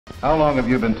How long have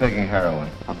you been taking heroin?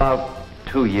 About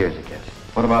 2 years, I guess.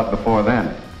 What about before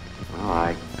then? Well,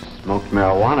 I smoked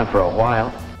marijuana for a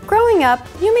while. Growing up,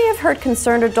 you may have heard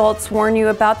concerned adults warn you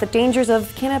about the dangers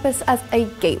of cannabis as a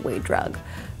gateway drug.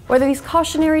 Whether these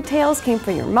cautionary tales came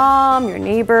from your mom, your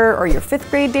neighbor, or your 5th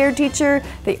grade DARE teacher,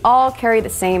 they all carry the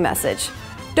same message.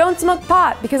 Don't smoke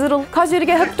pot because it'll cause you to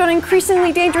get hooked on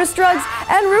increasingly dangerous drugs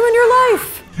and ruin your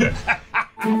life.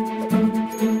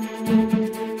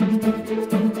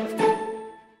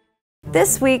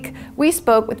 This week, we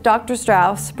spoke with Dr.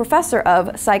 Strouse, professor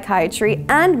of Psychiatry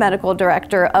and Medical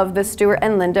Director of the Stewart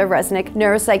and Lynda Resnick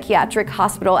Neuropsychiatric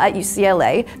Hospital at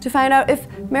UCLA, to find out if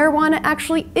marijuana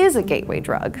actually is a gateway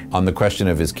drug. On the question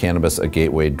of is cannabis a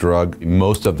gateway drug,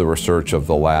 most of the research of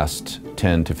the last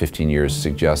 10 to 15 years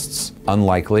suggests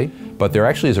unlikely, but there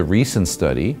actually is a recent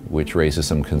study which raises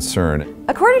some concern.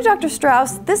 According to Dr.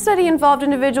 Strouse, this study involved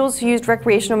individuals who used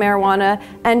recreational marijuana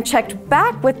and checked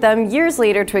back with them years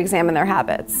later to examine their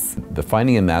habits. The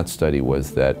finding in that study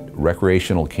was that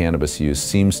recreational cannabis use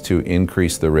seems to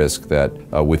increase the risk that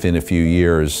within a few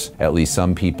years, at least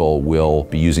some people will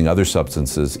be using other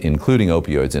substances, including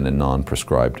opioids, in a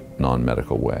non-prescribed,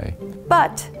 non-medical way.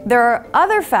 But there are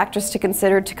other factors to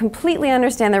consider to completely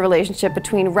understand the relationship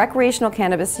between recreational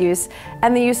cannabis use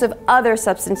and the use of other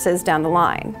substances down the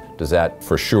line. Does that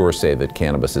for sure say that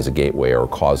cannabis is a gateway or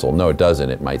causal? No, it doesn't.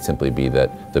 It might simply be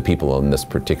that the people in this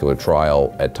particular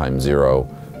trial at time zero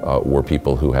were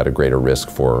people who had a greater risk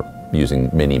for using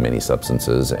many, many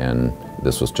substances, and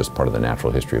this was just part of the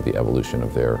natural history of the evolution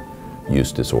of their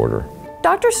use disorder.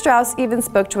 Dr. Strouse even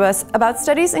spoke to us about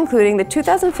studies including the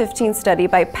 2015 study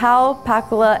by Powell,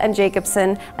 Pakula, and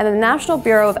Jacobson and the National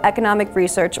Bureau of Economic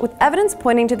Research, with evidence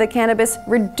pointing to the cannabis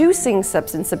reducing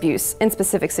substance abuse in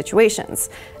specific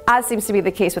situations, as seems to be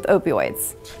the case with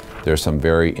opioids. There's some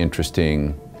very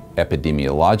interesting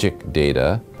epidemiologic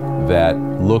data that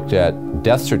looked at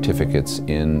death certificates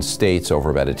in states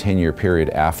over about a 10-year period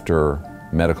after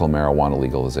medical marijuana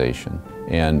legalization.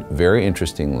 And very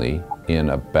interestingly, in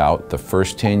about the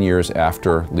first 10 years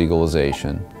after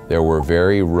legalization, there were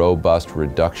very robust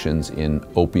reductions in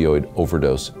opioid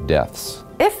overdose deaths.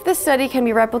 If this study can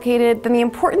be replicated, then the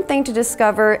important thing to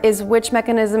discover is which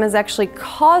mechanism is actually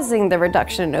causing the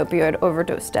reduction in opioid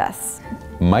overdose deaths.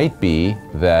 Might be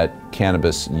that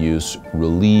cannabis use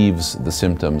relieves the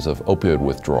symptoms of opioid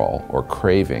withdrawal or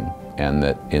craving, and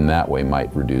that in that way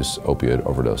might reduce opioid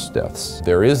overdose deaths.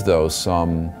 There is, though,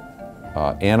 some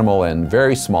animal and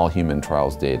very small human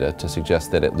trials data to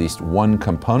suggest that at least one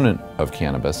component of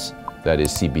cannabis, that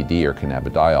is CBD or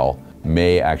cannabidiol,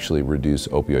 may actually reduce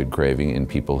opioid craving in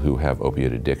people who have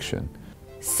opioid addiction.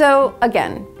 So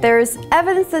again, there's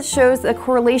evidence that shows a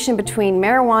correlation between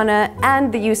marijuana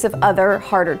and the use of other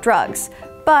harder drugs.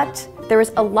 But there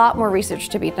is a lot more research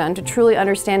to be done to truly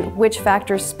understand which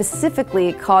factors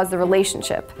specifically cause the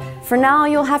relationship. For now,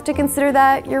 you'll have to consider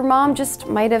that your mom just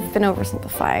might have been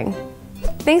oversimplifying.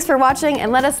 Thanks for watching,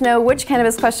 and let us know which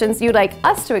cannabis questions you'd like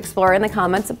us to explore in the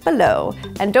comments below.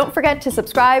 And don't forget to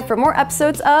subscribe for more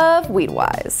episodes of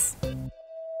Weedwise.